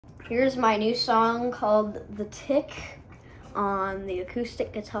Here's my new song called The Tick on the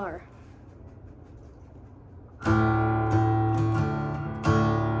acoustic guitar.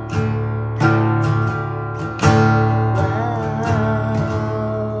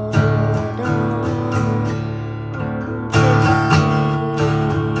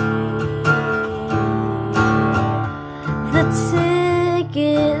 The tick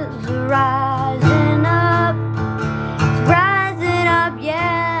is rising up, it's rising up,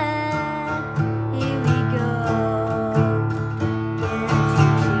 yeah, here we go. Can't you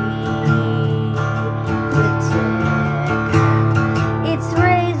see the tick? It's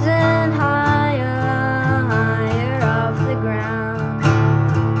raising higher, higher off the ground.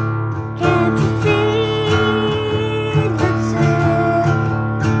 Can't you see the tick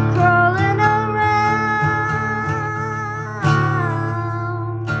crawling around?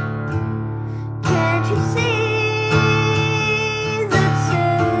 Can't you see the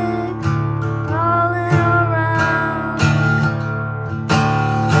tick crawling around?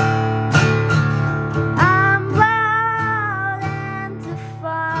 I'm loud and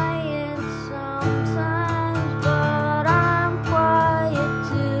defiant sometimes, but I'm quiet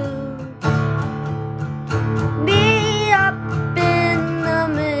too. Me up in the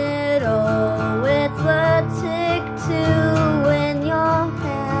middle with the tick too in your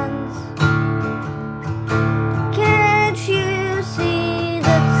hands. Can't you see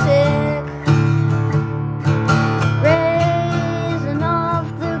the tick raising off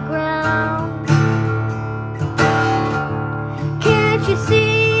the ground? Can't you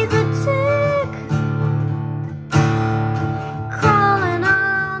see the tick crawling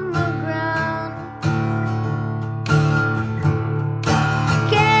on the ground?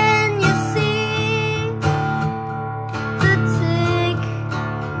 Can you see the tick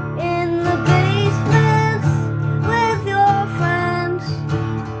in the basements with your friends?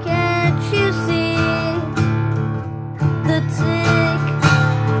 Can't you see the tick?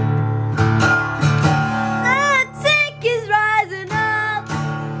 The tick is rising up,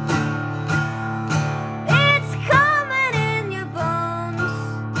 it's coming in your bones.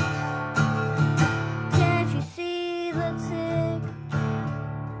 Can't you see the tick?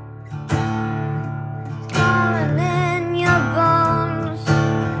 It's coming in your bones.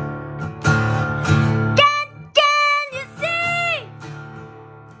 Can you see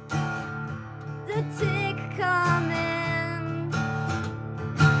the tick coming?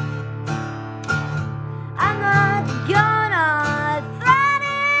 I'm not gonna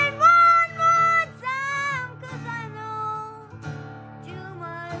threaten one more time, 'cause I know you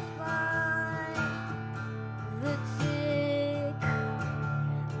might find the tick,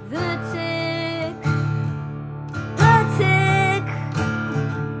 the tick, the tick,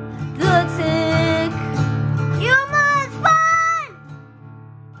 the tick. You might find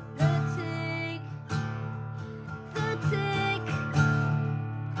the tick, the tick,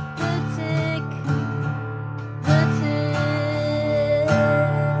 the tick, the tick.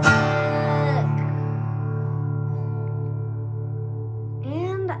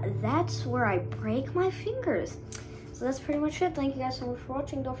 And that's where I break my fingers. So that's pretty much it. Thank you guys so much for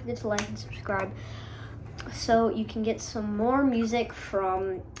watching. Don't forget to like and subscribe so you can get some more music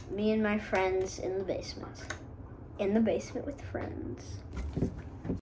from me and my friends in the basement. In the basement with friends.